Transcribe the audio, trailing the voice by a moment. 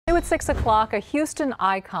at 6 o'clock, a Houston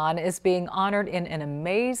icon is being honored in an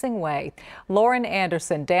amazing way. Lauren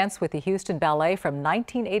Anderson danced with the Houston Ballet from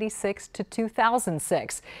 1986 to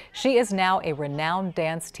 2006. She is now a renowned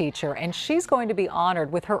dance teacher, and she's going to be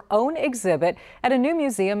honored with her own exhibit at a new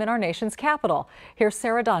museum in our nation's capital. Here's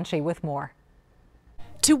Sarah Donchie with more.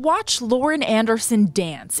 To watch Lauren Anderson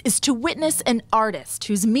dance is to witness an artist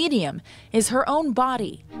whose medium is her own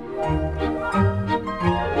body.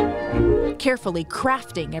 Carefully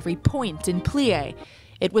crafting every point and plie,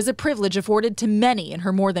 it was a privilege afforded to many in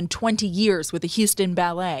her more than 20 years with the Houston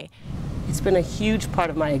Ballet. It's been a huge part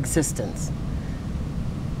of my existence.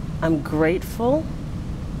 I'm grateful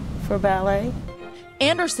for ballet.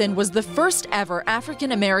 Anderson was the first ever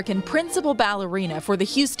African-American principal ballerina for the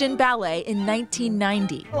Houston Ballet in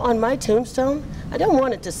 1990. On my tombstone, I don't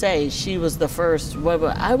want it to say she was the first,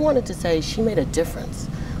 I wanted to say she made a difference,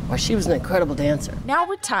 or she was an incredible dancer. Now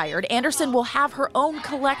retired, Anderson will have her own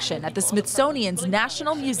collection at the Smithsonian's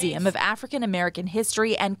National Museum of African-American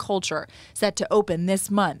History and Culture, set to open this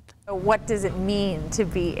month. What does it mean to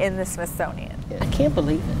be in the Smithsonian? I can't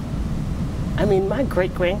believe it. I mean, my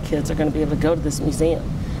great-grandkids are going to be able to go to this museum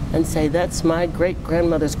and say, that's my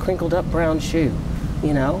great-grandmother's crinkled up brown shoe.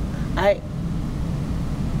 You know, I'm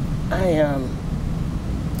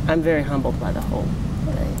very humbled by the whole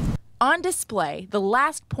thing. On display, the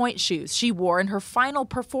last point shoes she wore in her final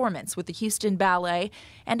performance with the Houston Ballet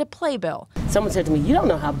and a playbill. Someone said to me, you don't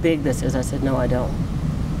know how big this is. I said, no, I don't.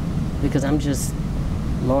 Because I'm just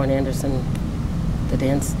Lauren Anderson, the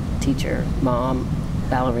dance teacher, mom,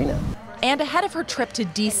 ballerina. And ahead of her trip to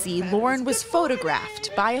D.C., Lauren was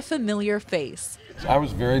photographed by a familiar face. I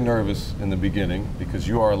was very nervous in the beginning because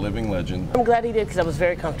you are a living legend. I'm glad he did because I was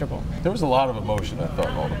very comfortable. There was a lot of emotion, I thought,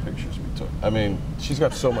 in all the pictures we took. I mean, she's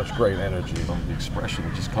got so much great energy. The expression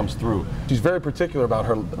just comes through. She's very particular about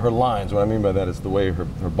her lines. What I mean by that is the way her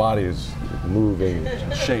body is moving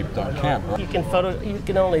and shaped on camera. You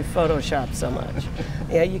can only Photoshop so much.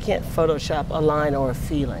 Yeah, you can't Photoshop a line or a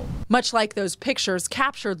feeling. Much like those pictures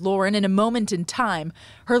captured Lauren in a moment in time,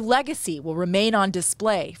 her legacy will remain on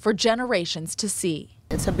display for generations to see.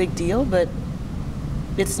 It's a big deal, but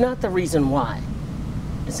it's not the reason why.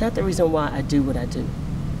 It's not the reason why I do what I do,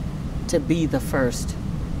 to be the first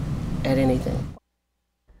at anything.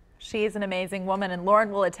 She is an amazing woman, and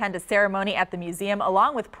Lauren will attend a ceremony at the museum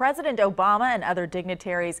along with President Obama and other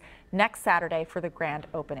dignitaries next Saturday for the grand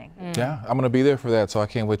opening. Yeah, I'm going to be there for that, so I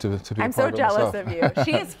can't wait to be a part of it. I'm so jealous of you.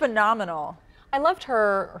 She is phenomenal. I loved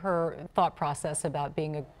her thought process about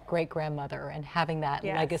being a great-grandmother and having that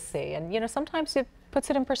legacy. And, you know, sometimes it puts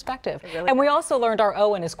it in perspective. Really and we also learned our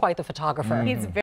Owen is quite the photographer. He's very